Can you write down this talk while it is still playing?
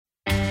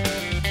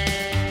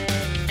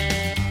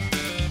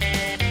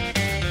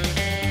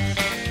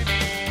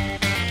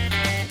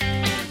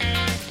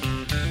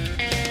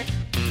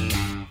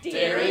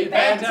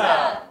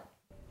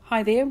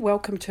Hi there,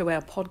 welcome to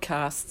our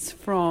podcasts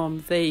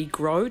from the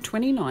Grow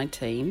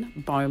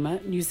 2019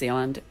 BOMA New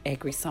Zealand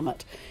Agri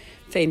Summit.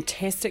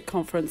 Fantastic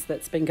conference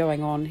that's been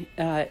going on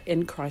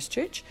in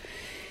Christchurch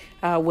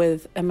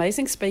with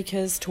amazing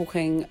speakers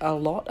talking a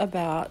lot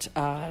about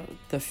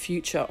the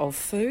future of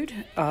food,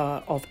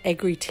 of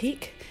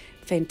agri-tech,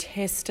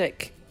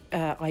 fantastic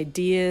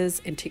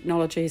ideas and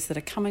technologies that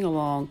are coming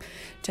along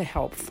to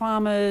help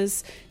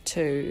farmers,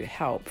 to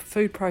help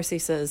food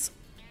processors,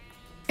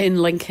 in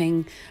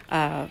linking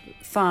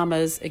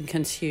farmers and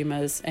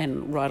consumers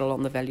and right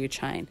along the value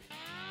chain.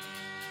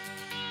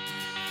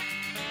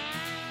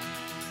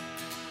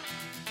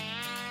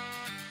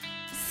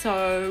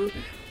 So,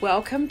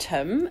 welcome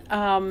Tim.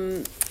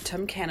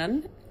 Tim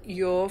Cannon,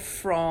 you're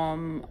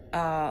from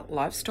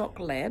Livestock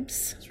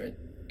Labs. That's right.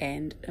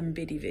 And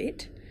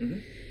Embedivet. Mm-hmm.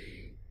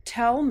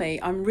 Tell me,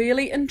 I'm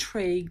really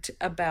intrigued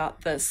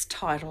about this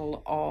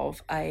title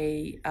of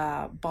a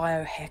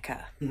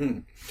biohacker. Mm-hmm.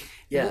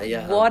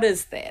 Yeah. What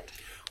is that?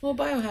 Well,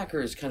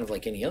 biohacker is kind of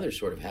like any other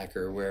sort of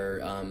hacker where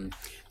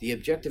the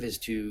objective is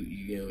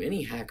to,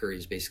 any hacker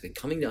is basically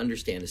coming to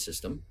understand a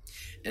system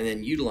and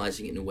then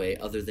utilizing it in a way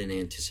other than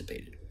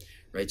anticipated,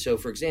 right? So,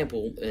 for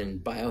example, in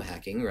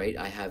biohacking, right,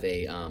 I have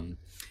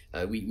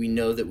we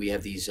know that we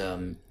have these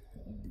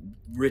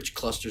rich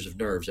clusters of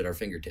nerves at our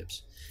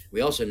fingertips. We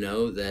also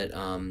know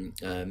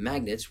that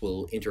magnets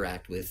will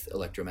interact with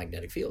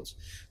electromagnetic fields.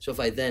 So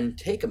if I then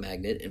take a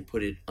magnet and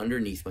put it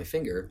underneath my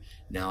finger,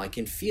 now I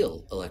can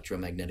feel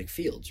electromagnetic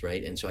fields,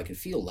 right? And so I can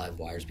feel live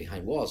wires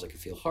behind walls. I can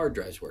feel hard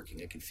drives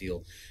working. I can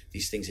feel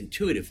these things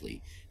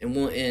intuitively.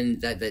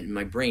 And that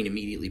my brain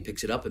immediately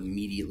picks it up,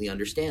 immediately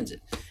understands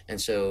it. And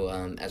so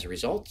as a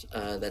result,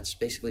 that's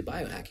basically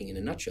biohacking in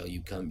a nutshell.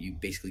 You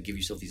basically give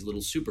yourself these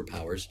little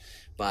superpowers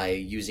by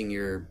using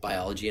your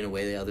biology in a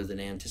way other than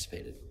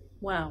anticipated.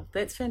 Wow,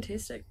 that's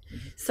fantastic.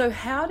 Mm-hmm. So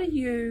how do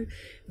you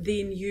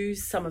then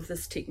use some of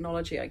this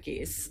technology, I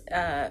guess,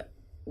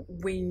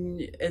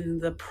 when in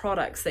the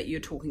products that you're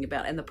talking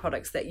about and the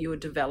products that you're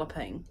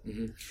developing?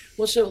 Mm-hmm.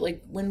 Well, so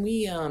like when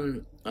we,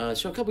 so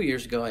a couple of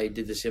years ago, I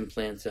did this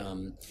implant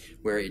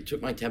where it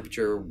took my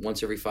temperature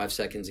once every 5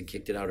 seconds and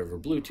kicked it out over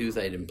Bluetooth.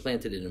 I had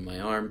implanted it in my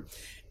arm,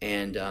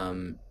 and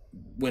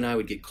when I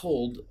would get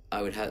cold,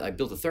 I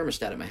built a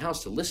thermostat at my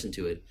house to listen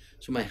to it,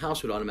 so my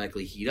house would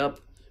automatically heat up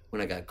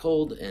when I got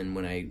cold, and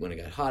when I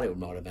got hot, it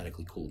would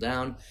automatically cool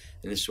down,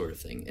 and this sort of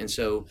thing. And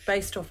so,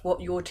 based off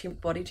what your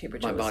body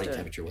temperature was. My body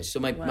temperature was. So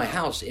my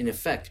house, in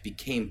effect,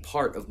 became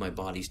part of my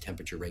body's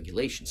temperature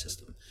regulation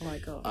system. Oh my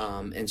gosh.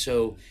 And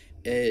so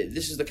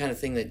this is the kind of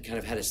thing that kind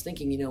of had us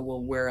thinking, well,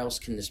 where else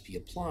can this be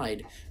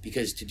applied?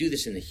 Because to do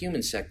this in the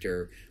human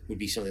sector would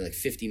be something like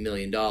 $50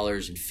 million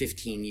and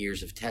 15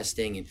 years of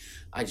testing, and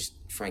I just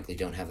frankly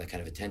don't have that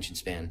kind of attention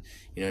span.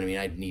 You know what I mean?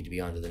 I'd need to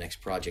be on to the next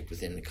project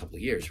within a couple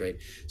of years, right?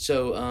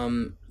 So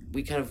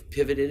we kind of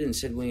pivoted and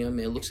said, well,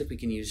 it looks like we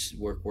can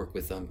work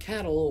with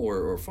cattle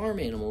or farm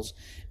animals,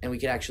 and we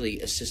could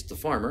actually assist the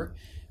farmer.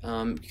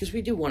 Because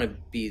we do want to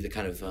be the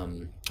kind of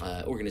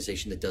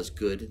organization that does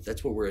good.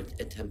 That's what we're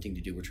attempting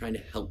to do. We're trying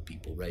to help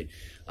people, right?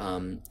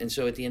 And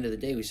so at the end of the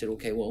day, we said,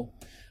 okay, well,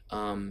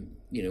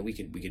 we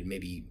could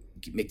maybe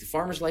make the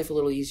farmer's life a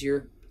little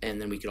easier,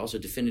 and then we could also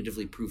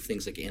definitively prove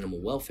things like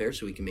animal welfare,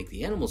 so we can make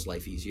the animal's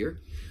life easier.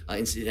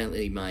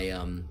 Incidentally,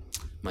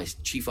 my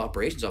chief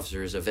operations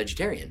officer is a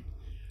vegetarian,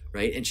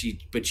 right? And she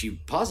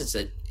posits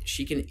that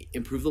she can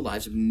improve the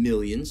lives of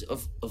millions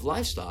of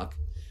livestock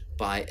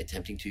by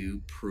attempting to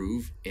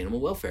prove animal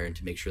welfare and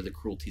to make sure that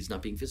cruelty is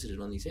not being visited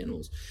on these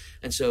animals.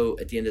 And so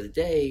at the end of the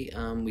day,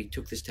 we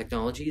took this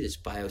technology, this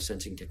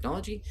biosensing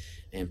technology,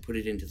 and put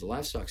it into the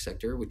livestock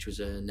sector, which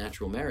was a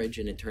natural marriage,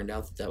 and it turned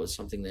out that was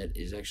something that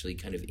is actually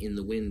kind of in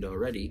the wind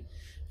already.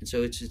 And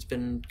so it's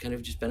been kind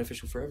of just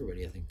beneficial for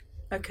everybody, I think.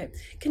 Okay.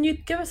 Can you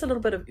give us a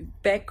little bit of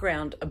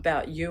background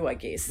about you, I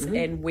guess, Mm-hmm.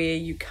 and where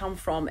you come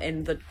from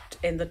and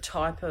the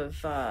type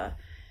of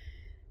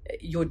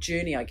your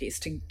journey, I guess,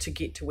 to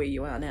get to where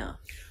you are now?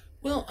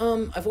 Well,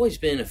 I've always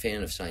been a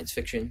fan of science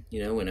fiction.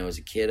 When I was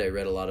a kid, I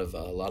read a lot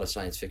of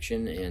science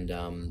fiction,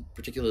 and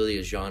particularly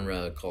a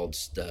genre called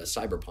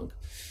cyberpunk,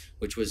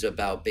 which was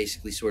about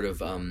basically sort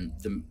of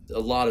a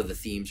lot of the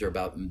themes are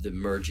about the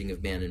merging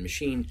of man and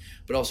machine,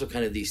 but also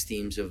kind of these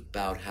themes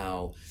about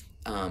how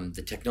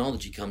the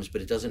technology comes,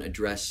 but it doesn't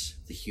address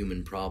the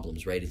human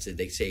problems, right?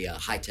 They say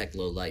high tech,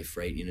 low life,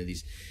 right?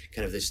 These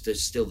kind of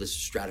there's still this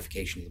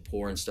stratification of the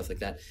poor and stuff like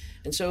that,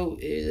 and so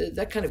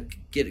that kind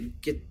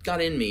of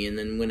got in me. And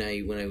then when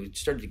I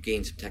started to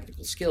gain some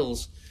technical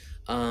skills,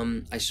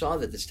 I saw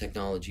that this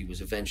technology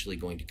was eventually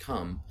going to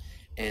come,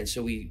 and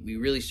so we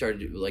really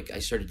I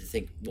started to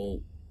think,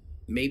 well,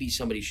 maybe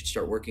somebody should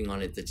start working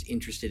on it that's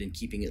interested in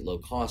keeping it low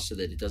cost so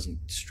that it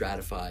doesn't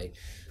stratify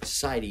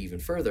society even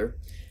further.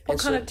 What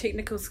kind of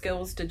technical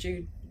skills did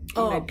you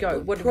go?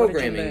 What did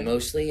Programming you learn?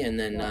 mostly, and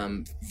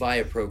then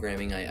via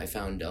programming, I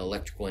found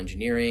electrical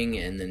engineering,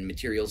 and then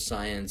materials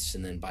science,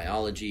 and then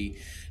biology.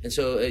 And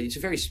so it's a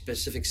very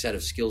specific set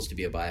of skills to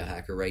be a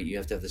biohacker, right? You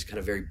have to have this kind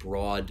of very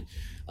broad,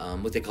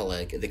 what they call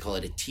it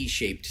a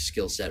T-shaped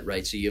skill set,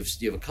 right? So you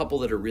have a couple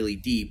that are really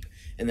deep,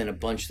 and then a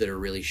bunch that are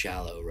really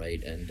shallow,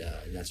 right? And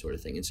that sort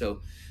of thing. And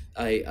so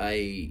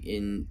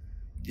biohackers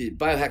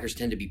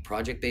tend to be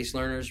project-based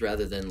learners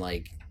rather than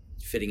like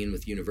fitting in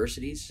with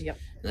universities, Yep.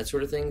 and that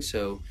sort of thing.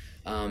 So,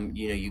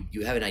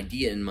 you have an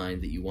idea in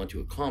mind that you want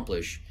to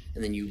accomplish,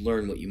 and then you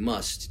learn what you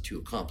must to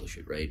accomplish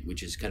it, right?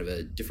 Which is kind of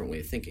a different way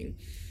of thinking.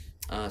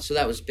 So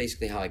that was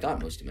basically how I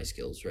got most of my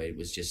skills, right? It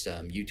was just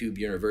YouTube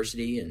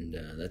University and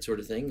that sort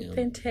of thing.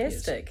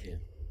 Fantastic. Yes, yeah.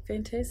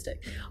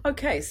 Fantastic.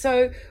 Okay,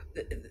 so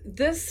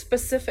this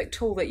specific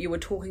tool that you were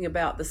talking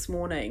about this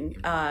morning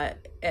at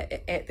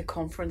the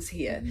conference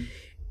here,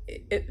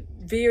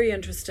 very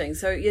interesting.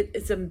 So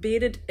it's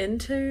embedded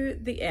into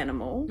the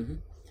animal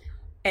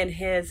and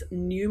has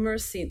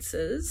numerous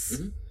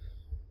sensors.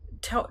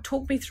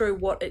 Talk me through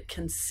what it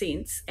can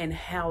sense and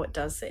how it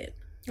does that.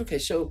 Okay,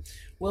 so,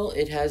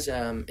 it has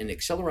an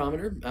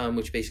accelerometer,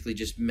 which basically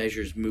just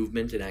measures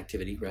movement and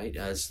activity, right?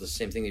 It's the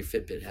same thing your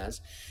Fitbit has.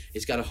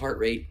 It's got a heart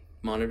rate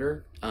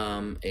monitor,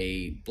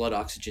 a blood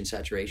oxygen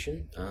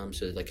saturation,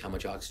 so like how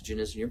much oxygen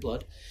is in your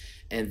blood,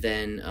 and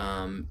then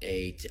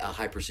a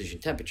high precision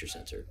temperature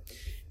sensor.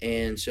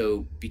 And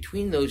so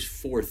between those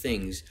four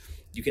things,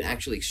 you can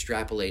actually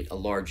extrapolate a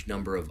large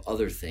number of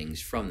other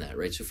things from that,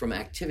 right? So from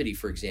activity,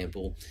 for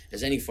example,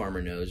 as any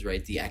farmer knows,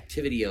 right, the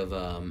activity of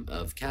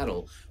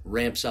cattle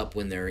ramps up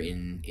when they're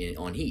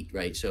on heat,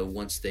 right? So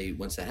once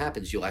that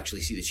happens, you'll actually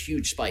see this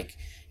huge spike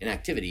in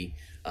activity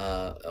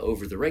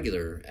over the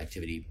regular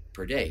activity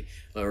per day.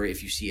 Or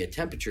if you see a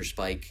temperature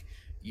spike,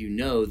 you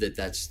know that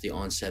that's the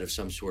onset of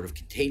some sort of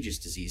contagious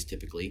disease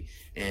typically,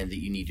 and that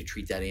you need to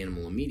treat that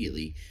animal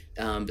immediately.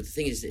 But the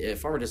thing is, a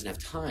farmer doesn't have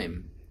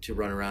time to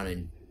run around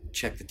and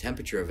check the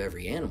temperature of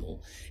every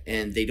animal,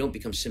 and they don't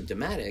become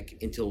symptomatic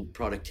until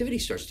productivity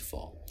starts to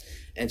fall.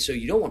 And so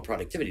you don't want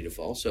productivity to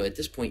fall. So at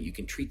this point, you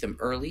can treat them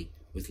early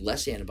with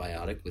less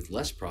antibiotic, with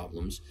less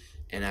problems,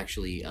 and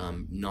actually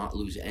not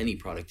lose any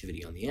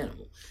productivity on the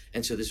animal.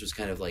 And so this was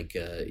kind of like,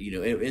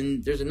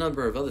 and there's a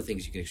number of other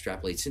things you can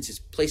extrapolate. Since it's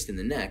placed in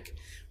the neck,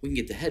 we can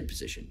get the head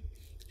position.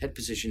 Head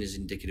position is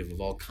indicative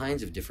of all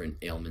kinds of different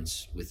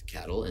ailments with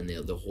cattle, and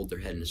they'll hold their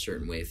head in a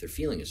certain way if they're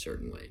feeling a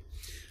certain way.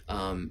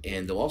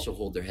 And they'll also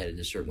hold their head in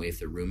a certain way if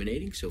they're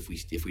ruminating. So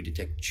if we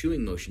detect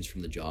chewing motions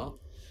from the jaw,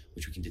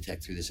 which we can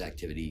detect through this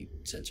activity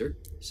sensor,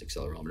 this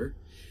accelerometer,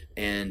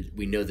 and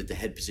we know that the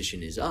head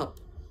position is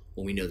up,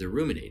 well, we know they're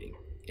ruminating.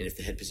 And if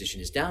the head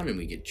position is down and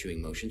we get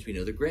chewing motions, we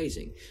know they're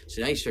grazing.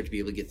 So now you start to be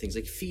able to get things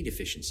like feed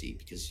efficiency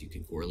because you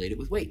can correlate it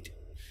with weight.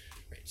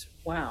 Right. So.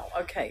 Wow.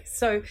 Okay.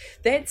 So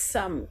that's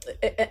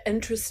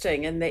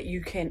interesting in that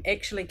you can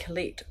actually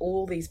collect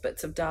all these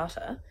bits of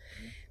data.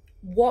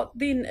 What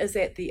then is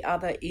at the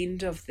other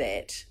end of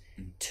that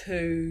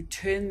to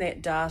turn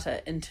that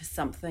data into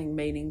something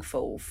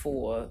meaningful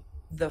for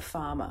the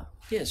farmer?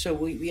 Yeah. So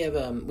we have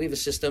a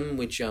system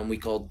which we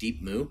call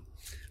Deep Moo.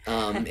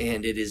 And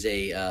it is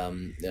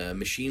a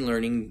machine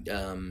learning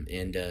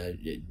and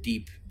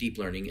deep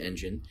learning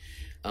engine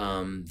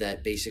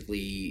that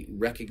basically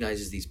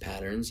recognizes these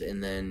patterns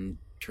and then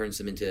turns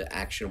them into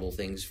actionable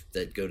things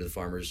that go to the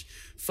farmer's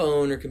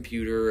phone or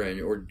computer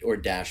or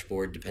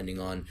dashboard, depending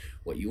on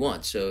what you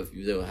want. So if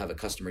you have a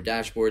customer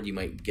dashboard, you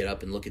might get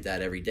up and look at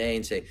that every day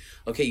and say,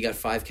 okay, you got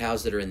 5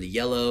 cows that are in the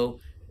yellow.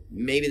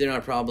 Maybe they're not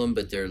a problem,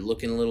 but they're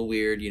looking a little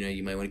weird.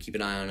 You might want to keep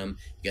an eye on them.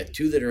 You got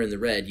 2 that are in the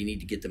red. You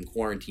need to get them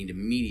quarantined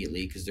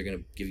immediately because they're going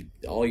to give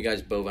all you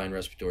guys bovine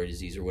respiratory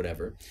disease or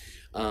whatever.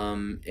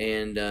 And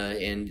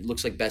it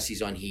looks like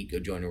Bessie's on heat. Go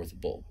join her with a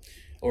bull.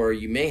 Or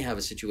you may have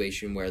a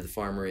situation where the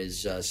farmer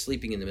is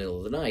sleeping in the middle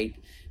of the night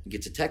and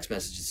gets a text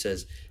message that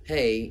says,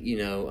 hey,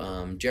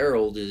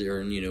 Gerald,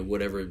 or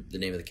whatever the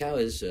name of the cow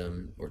is,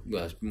 or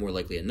more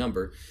likely a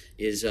number,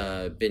 is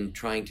been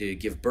trying to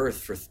give birth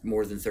for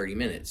more than 30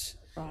 minutes.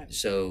 Right.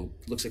 So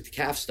looks like the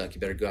calf's stuck.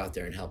 You better go out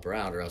there and help her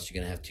out, or else you're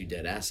going to have 2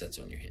 dead assets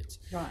on your hands.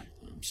 Right.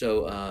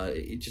 So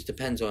it just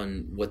depends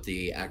on what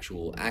the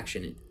actual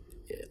action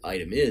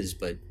item is,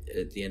 but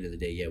at the end of the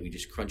day, we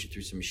just crunch it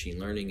through some machine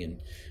learning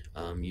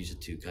and use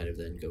it to kind of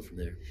then go from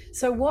there.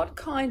 So what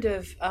kind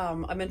of,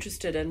 I'm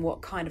interested in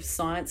what kind of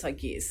science, I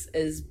guess,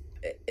 is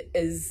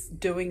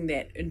doing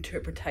that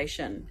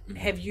interpretation. Mm-hmm.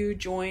 Have you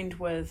joined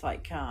with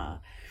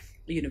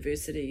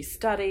university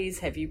studies?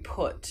 Have you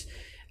put,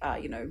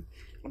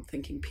 I'm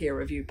thinking peer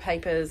review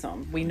papers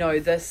on, we know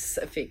this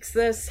affects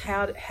this.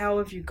 How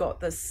have you got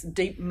this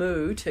deep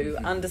moo to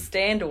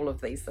understand all of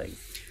these things?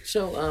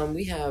 So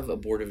we have a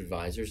board of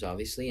advisors,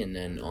 obviously, and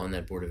then on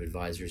that board of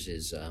advisors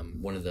is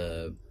one of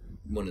the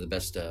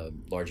best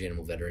large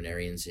animal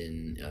veterinarians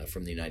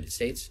from the United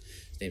States.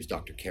 His name's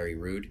Dr. Kerry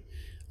Rude.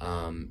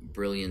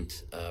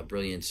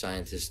 brilliant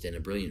scientist and a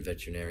brilliant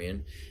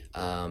veterinarian,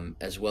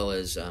 as well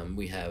as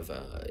we have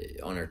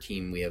on our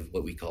team we have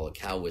what we call a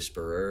cow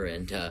whisperer,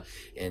 and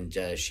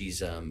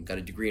she's got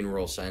a degree in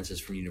rural sciences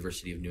from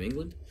University of New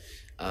England.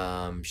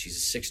 She's a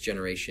sixth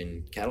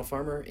generation cattle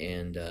farmer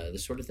and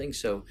this sort of thing.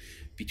 So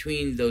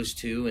between those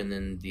two and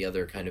then the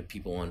other kind of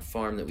people on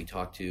farm that we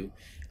talk to,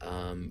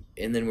 and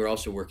then we're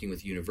also working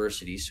with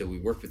universities. So we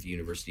work with the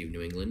University of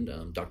New England.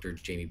 Dr.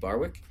 Jamie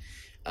Barwick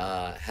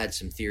had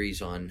some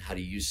theories on how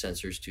to use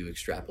sensors to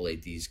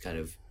extrapolate these kind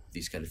of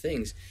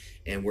things,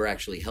 and we're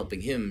actually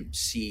helping him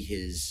see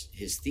his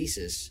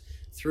thesis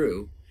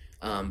through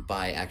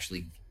by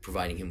actually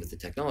providing him with the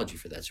technology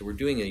for that. So we're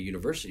doing a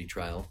university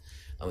trial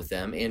with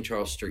them, and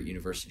Charles Sturt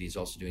University is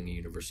also doing a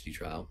university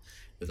trial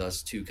with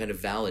us to kind of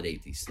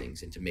validate these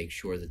things and to make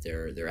sure that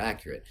they're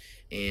accurate.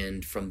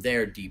 And from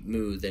there, Deep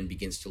Moo then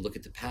begins to look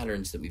at the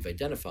patterns that we've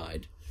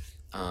identified,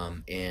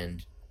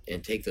 and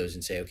take those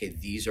and say, okay,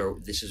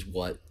 this is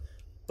what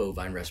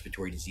bovine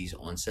respiratory disease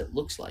onset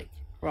looks like.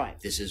 Right.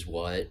 This is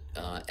what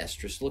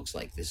estrus looks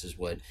like. This is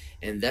what,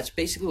 and that's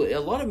basically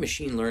a lot of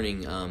machine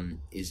learning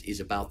is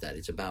about that.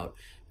 It's about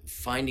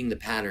finding the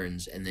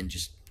patterns and then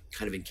just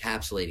kind of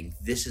encapsulating,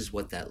 this is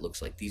what that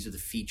looks like. These are the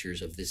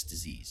features of this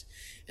disease,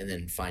 and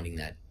then finding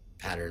that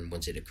pattern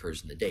once it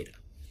occurs in the data.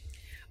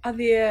 Are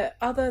there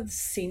other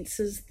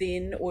sensors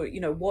then, or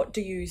what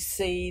do you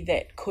see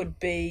that could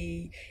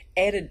be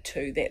added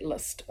to that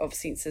list of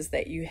sensors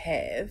that you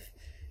have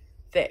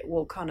that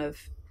will kind of,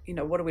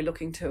 what are we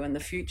looking to in the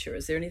future?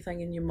 Is there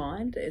anything in your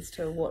mind as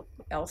to what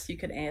else you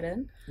can add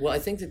in? Well, I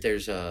think that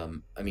there's,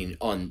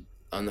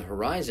 on the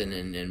horizon,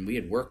 and we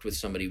had worked with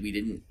somebody, we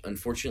didn't,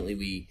 unfortunately,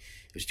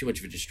 it was too much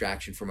of a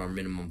distraction from our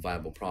minimum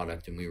viable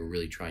product, and we were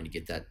really trying to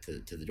get that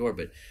to the door.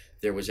 But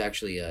there was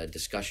actually a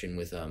discussion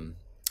with a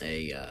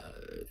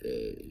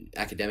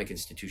academic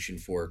institution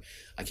for,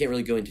 I can't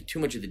really go into too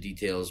much of the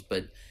details,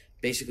 but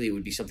basically it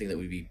would be something that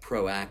would be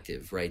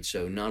proactive, right?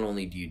 So not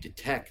only do you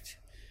detect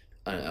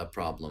a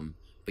problem,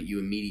 but you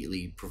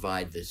immediately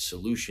provide the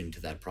solution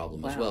to that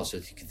problem as well. So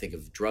if you can think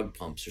of drug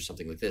pumps or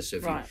something like this. So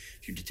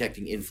if you're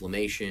detecting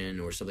inflammation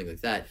or something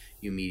like that,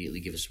 you immediately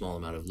give a small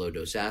amount of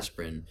low-dose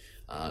aspirin,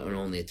 and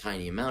only a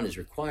tiny amount is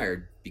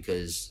required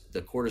because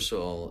the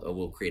cortisol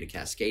will create a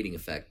cascading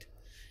effect.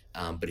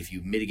 But if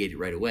you mitigate it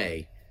right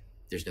away,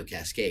 there's no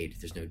cascade.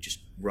 There's no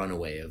just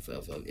runaway of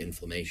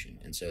inflammation.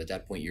 And so at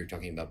that point, you're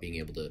talking about being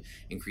able to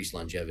increase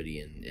longevity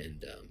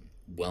and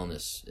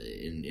wellness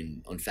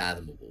in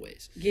unfathomable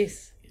ways.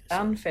 Yes.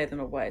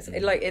 Unfathomable ways.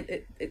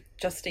 It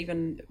just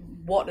even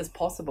what is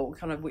possible,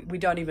 kind of, we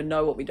don't even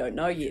know what we don't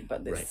know yet,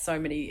 but there's so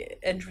many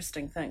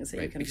interesting things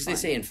that you can because find.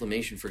 They say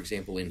inflammation, for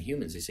example, in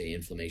humans, they say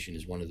inflammation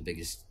is one of the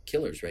biggest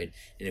killers, right?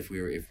 And if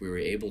we were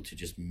able to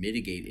just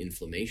mitigate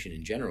inflammation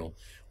in general,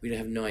 we'd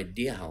have no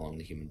idea how long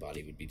the human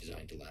body would be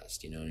designed to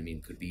last. You know what I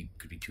mean? Could be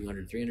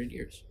 200, 300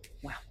 years.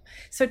 Wow.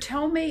 So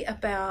tell me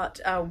about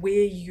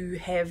where you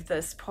have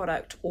this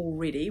product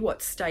already.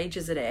 What stage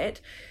is it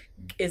at?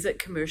 Is it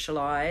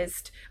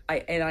commercialized? I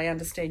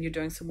understand you're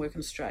doing some work in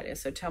Australia,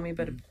 so tell me a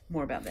bit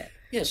more about that.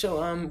 Yeah, so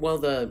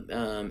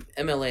the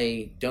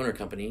MLA donor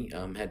company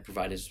had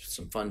provided us with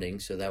some funding,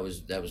 so that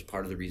was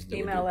part of the reason.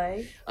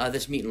 MLA?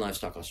 That's Meat and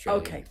Livestock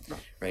Australia. Okay,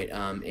 right.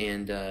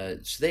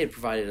 So they had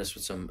provided us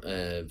with some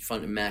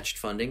matched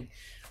funding,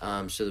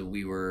 so that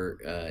we were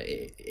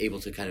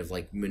able to kind of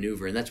like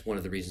maneuver, and that's one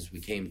of the reasons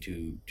we came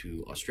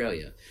to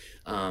Australia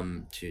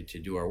to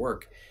do our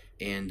work.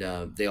 And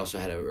they also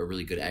had a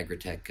really good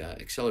agritech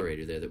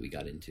accelerator there that we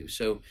got into.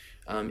 So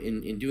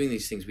in doing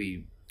these things,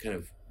 we kind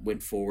of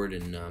went forward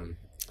and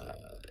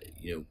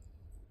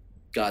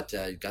got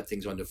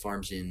things onto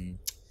farms in.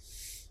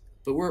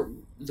 But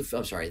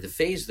the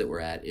phase that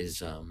we're at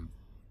is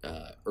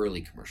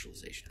early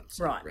commercialization. I would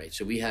say, right.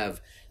 So we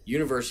have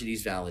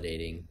universities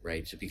validating,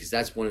 right. So because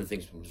that's one of the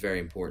things that was very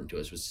important to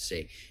us, was to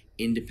say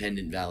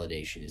independent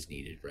validation is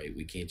needed, right.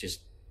 We can't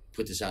just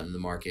put this out in the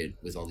market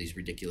with all these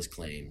ridiculous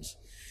claims.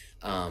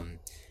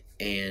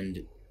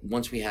 And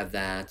once we have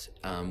that,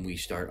 we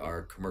start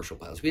our commercial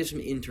pilots. We have some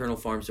internal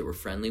farms that we're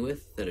friendly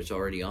with that it's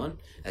already on.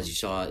 As you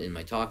saw in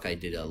my talk, I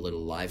did a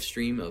little live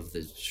stream of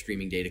the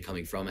streaming data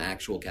coming from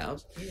actual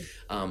cows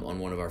on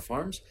one of our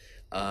farms.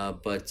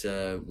 But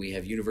we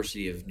have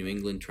University of New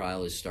England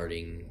trial is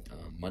starting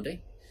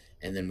Monday.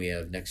 And then we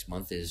have next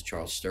month is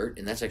Charles Sturt,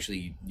 and that's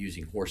actually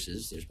using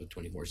horses. There's about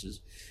 20 horses.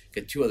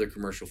 Got 2 other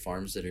commercial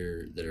farms that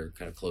are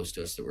kind of close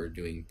to us that we're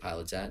doing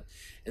pilots at.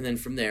 And then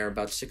from there,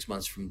 about 6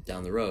 months from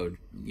down the road,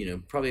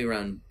 probably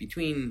around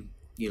between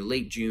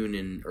late June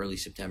and early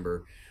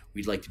September,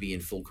 we'd like to be in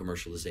full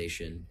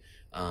commercialization,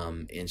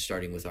 and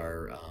starting with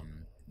our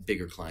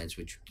bigger clients,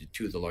 which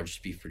 2 of the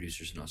largest beef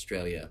producers in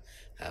Australia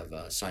have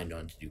signed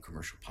on to do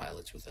commercial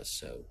pilots with us.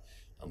 So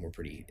we're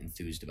pretty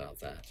enthused about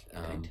that.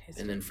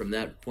 And then from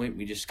that point,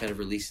 we just kind of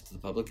release it to the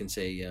public and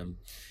say,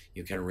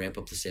 kind of ramp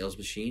up the sales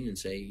machine and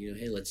say,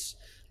 hey, let's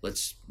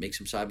make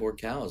some cyborg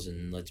cows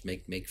and let's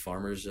make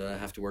farmers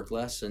have to work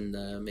less and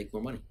make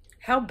more money.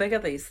 How big are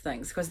these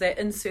things? Because they're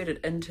inserted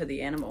into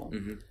the animal.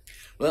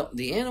 Well,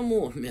 the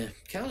animal,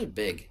 cows are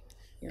big,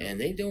 Yeah. and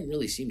they don't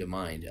really seem to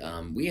mind.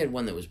 We had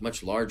one that was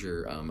much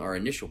larger. Our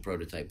initial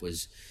prototype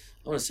was,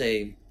 I want to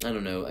say, I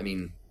don't know. I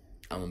mean,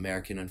 I'm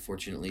American,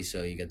 unfortunately,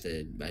 so you got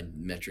the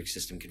metric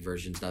system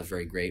conversion's not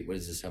very great. What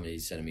is this? How many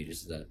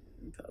centimeters is that?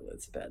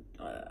 That's about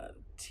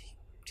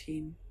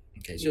 10.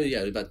 Okay, so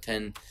yeah, about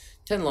 10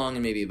 long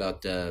and maybe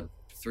about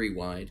 3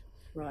 wide,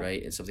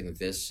 right? And something like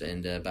this,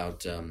 and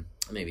about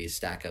maybe a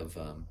stack of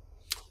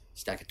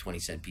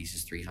 20-cent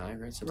pieces, 3 high,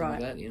 right? Something like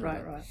that, you know.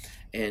 Right.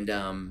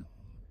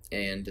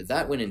 And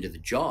that went into the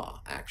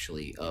jaw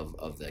actually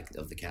of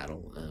the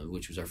cattle,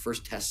 which was our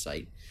first test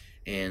site.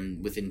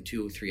 And within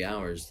 2 or 3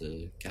 hours,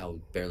 the cow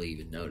barely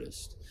even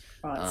noticed.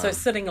 Right. So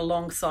sitting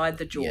alongside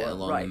the jaw, yeah,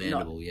 along right? the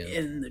mandible, not yeah,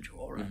 in the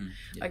jaw, right?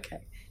 Yeah. Okay.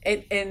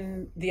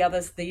 And the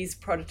others, these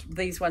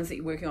ones that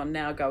you're working on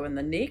now, go in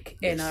the neck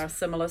and are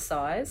similar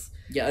size.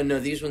 Yeah. No,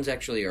 these ones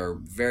actually are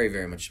very,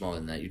 very much smaller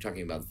than that. You're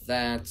talking about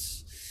that.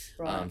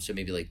 Right. So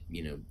maybe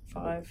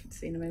 5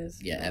 centimeters.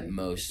 Yeah, maybe. At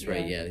most,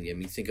 right? Yeah. I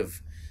mean, think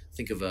of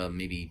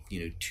maybe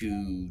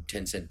 2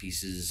 10-cent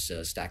pieces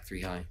stacked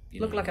 3 high.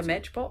 Look like a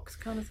matchbox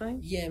kind of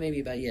thing. Yeah, maybe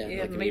about Yeah,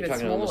 like maybe you're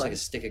talking smaller. almost like a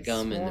stick of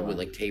gum, and it would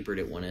like tapered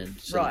at one end,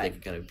 so that they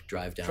could kind of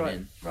drive down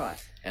in. Right.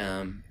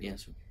 Yeah.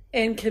 So.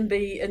 And can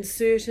be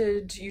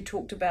inserted. You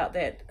talked about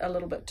that a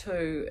little bit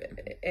too.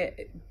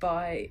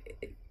 By.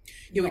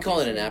 Yeah, we call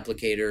it an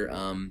applicator.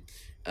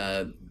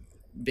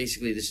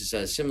 Basically, this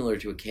is similar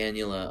to a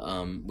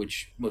cannula,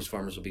 which most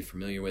farmers will be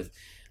familiar with,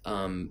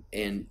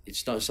 and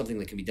it's not something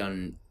that can be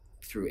done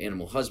through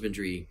animal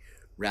husbandry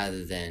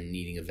rather than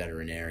needing a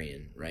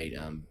veterinarian, right?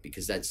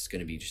 Because that's going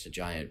to be just a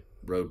giant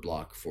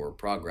roadblock for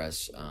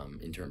progress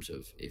in terms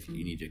of if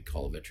you need to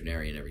call a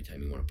veterinarian every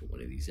time you want to put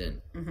one of these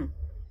in.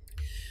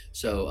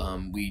 So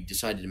we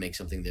decided to make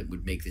something that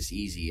would make this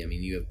easy. I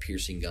mean, you have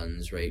piercing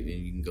guns, right? I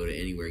mean, you can go to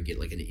anywhere and get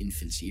like an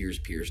infant's ears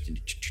pierced, and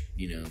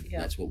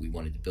that's what we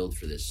wanted to build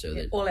for this. So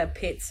that all our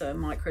pets are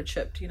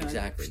microchipped,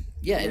 Exactly.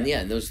 Yeah,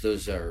 and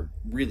those are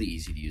really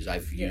easy to use.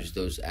 I've used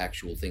those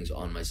actual things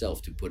on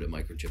myself to put a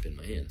microchip in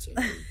my hand. So.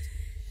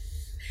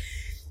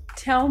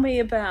 Tell me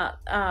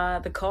about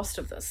the cost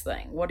of this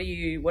thing. What are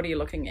you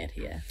looking at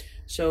here?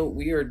 So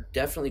we are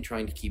definitely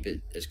trying to keep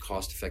it as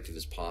cost effective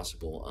as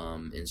possible,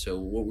 and so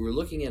what we're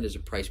looking at is a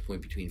price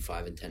point between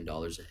 $5 and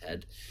 $10 a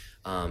head,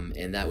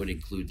 and that would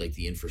include like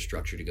the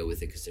infrastructure to go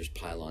with it, because there's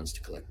pylons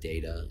to collect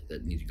data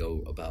that need to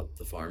go about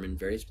the farm in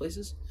various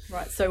places.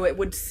 Right. So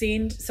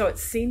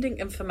it's sending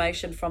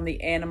information from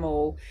the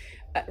animal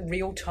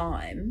real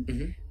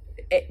time.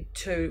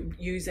 To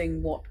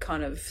using what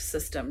kind of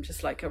system,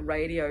 just like a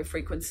radio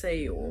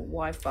frequency or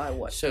Wi-Fi?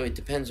 What? So it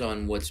depends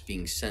on what's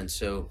being sent.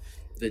 So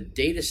the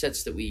data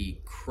sets that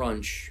we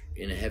crunch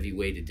in a heavy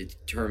way to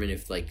determine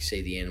if, like,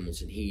 say, the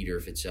animal's in heat, or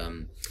if it's or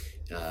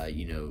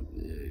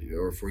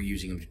if we're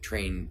using them to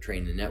train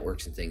the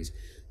networks and things,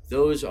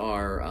 those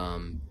are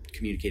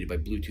communicated by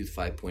Bluetooth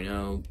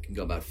 5.0. Can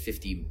go about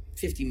 50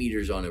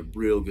 meters on a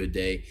real good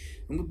day,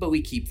 but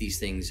we keep these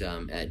things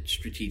at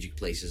strategic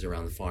places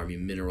around the farm,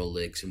 mineral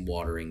licks and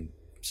watering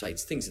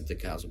sites, things that the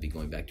cows will be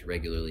going back to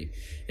regularly,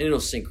 and it'll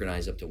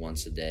synchronize up to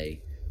once a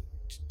day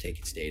to take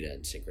its data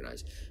and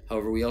synchronize.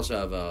 However, we also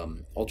have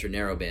ultra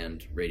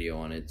narrowband radio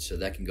on it, so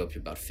that can go up to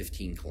about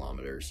 15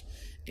 kilometers.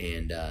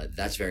 And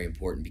that's very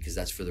important, because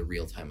that's for the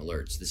real-time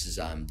alerts. This is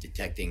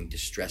detecting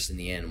distress in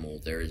the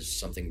animal. There is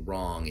something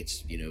wrong.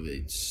 It's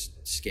it's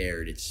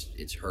scared.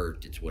 It's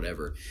hurt. It's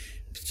whatever.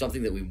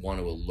 Something that we want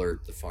to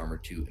alert the farmer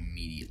to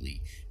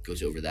immediately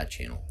goes over that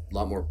channel. A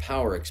lot more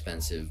power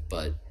expensive,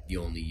 but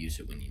you only use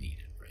it when you need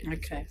it. Right?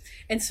 Okay.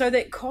 And so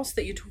that cost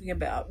that you're talking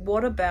about,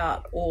 what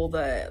about all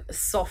the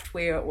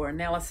software or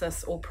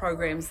analysis or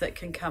programs that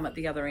can come at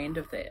the other end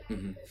of that?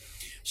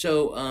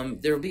 So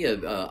there'll be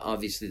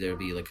obviously there'll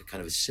be like a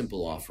kind of a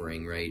simple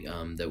offering, right?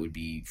 That would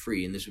be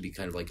free, and this would be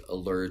kind of like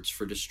alerts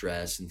for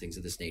distress and things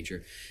of this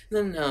nature.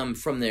 And then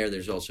from there,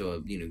 there's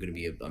also going to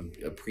be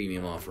a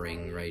premium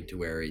offering, right, to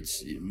where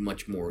it's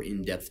much more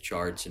in-depth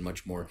charts and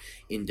much more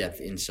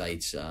in-depth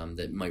insights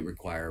that might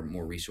require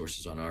more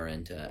resources on our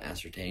end to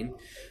ascertain.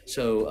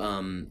 So,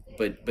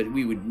 but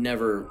we would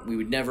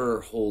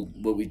never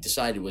hold. What we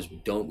decided was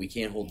we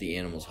can't hold the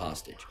animals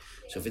hostage.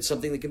 So if it's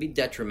something that can be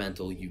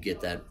detrimental, you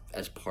get that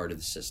as part of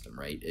the system,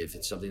 right? If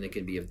it's something that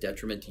can be of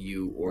detriment to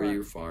you or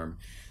your farm,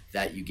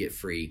 that you get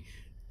free.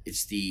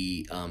 It's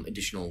the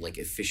additional like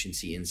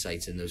efficiency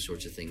insights and those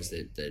sorts of things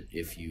that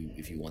if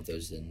you want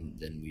those,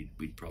 then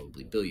we'd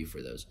probably bill you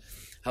for those.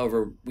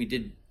 However, we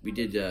did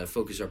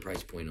focus our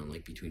price point on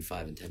like between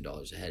 $5 and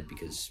 $10 a head,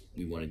 because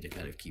we wanted to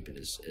kind of keep it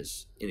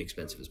as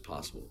inexpensive as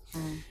possible.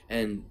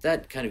 And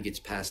that kind of gets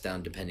passed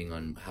down depending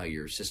on how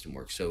your system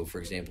works. So, for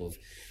example, if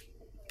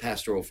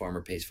pastoral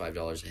farmer pays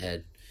 $5 a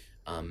head,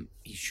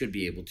 he should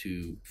be able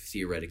to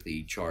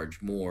theoretically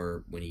charge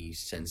more when he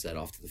sends that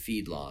off to the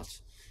feedlots,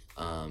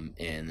 and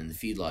then the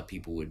feedlot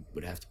people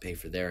would have to pay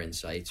for their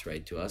insights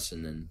right to us,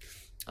 and then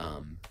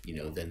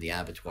than the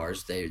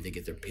abattoirs. They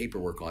get their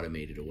paperwork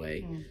automated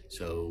away.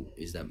 So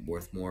is that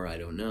worth more? I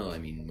don't know. I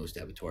mean, most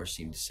abattoirs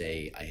seem to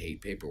say, I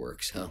hate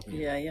paperwork. So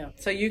yeah.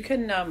 So you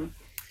can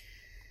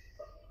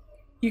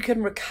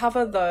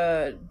recover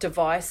the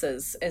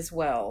devices as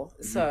well,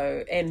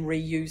 so and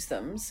reuse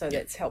them. So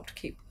that's helped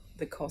keep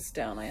the cost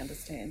down, I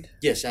understand.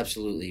 Yes,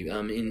 absolutely.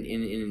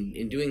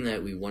 In doing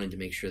that, we wanted to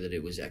make sure that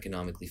it was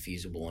economically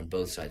feasible on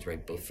both sides,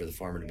 right? Both for the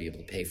farmer to be able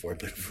to pay for it,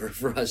 but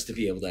for us to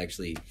be able to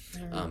actually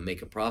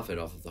make a profit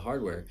off of the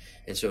hardware.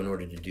 And so in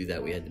order to do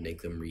that, we had to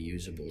make them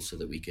reusable so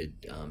that we could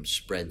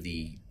spread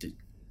the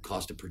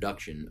cost of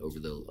production over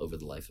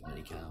the life of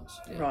many cows.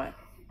 Yeah. Right.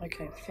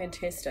 Okay.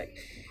 Fantastic.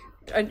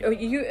 Are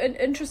you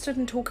interested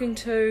in talking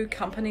to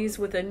companies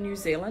within New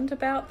Zealand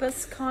about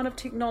this kind of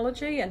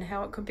technology and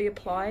how it could be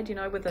applied,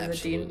 within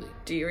Absolutely. the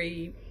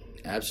dairy?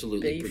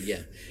 Absolutely. Beef.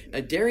 Yeah.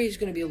 Dairy is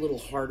going to be a little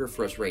harder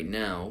for us right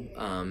now,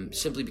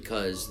 simply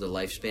because the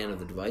lifespan of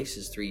the device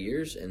is 3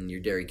 years, and your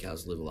dairy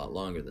cows live a lot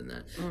longer than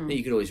that. Now,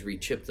 you could always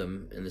re-chip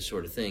them and this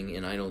sort of thing,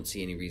 and I don't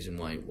see any reason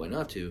why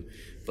not to,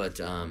 but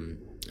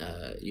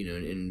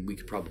and we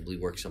could probably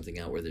work something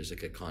out where there's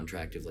like a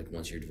contract of like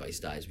once your device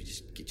dies, we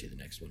just get you the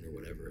next one or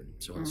whatever, and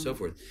so on and so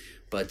forth.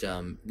 But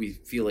we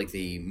feel like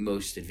the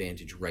most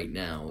advantage right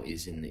now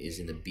is in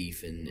the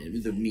beef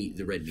and the meat,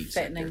 the red meat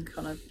Fattening sector.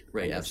 kind of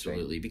Right, industry.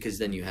 absolutely, because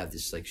then you have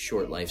this like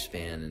short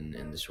lifespan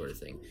and this sort of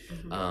thing.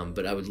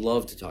 But I would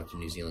love to talk to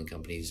New Zealand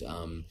companies,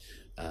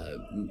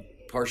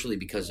 partially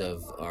because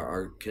of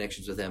our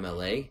connections with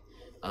MLA.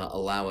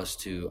 Allow us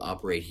to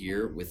operate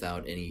here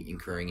without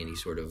incurring any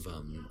sort of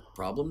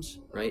problems,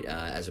 right?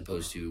 As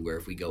opposed to where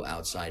if we go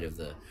outside of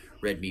the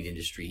red meat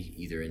industry,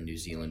 either in New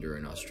Zealand or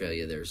in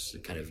Australia, there's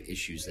kind of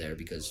issues there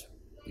because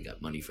we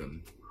got money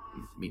from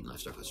Meat and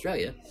Livestock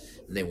Australia,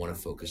 and they want to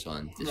focus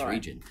on this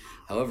region.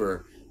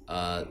 However,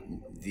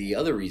 the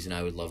other reason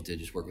I would love to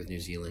just work with New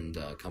Zealand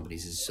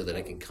companies is so that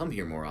I can come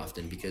here more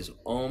often, because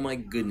oh my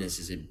goodness,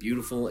 is it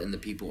beautiful, and the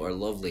people are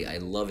lovely. I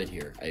love it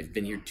here. I've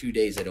been here 2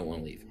 days. I don't want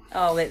to leave.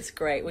 Oh, that's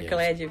great. We're Yes.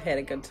 glad you've had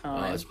a good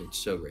time. Oh, it's been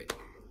so great.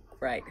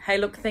 Great. Hey,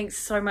 look, thanks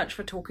so much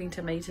for talking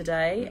to me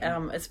today.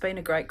 It's been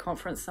a great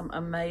conference, some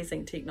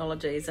amazing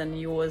technologies,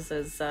 and yours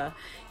is,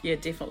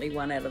 definitely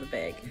one out of the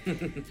bag.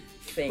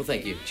 Well,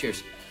 thank you.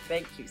 Cheers.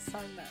 Thank you so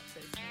much.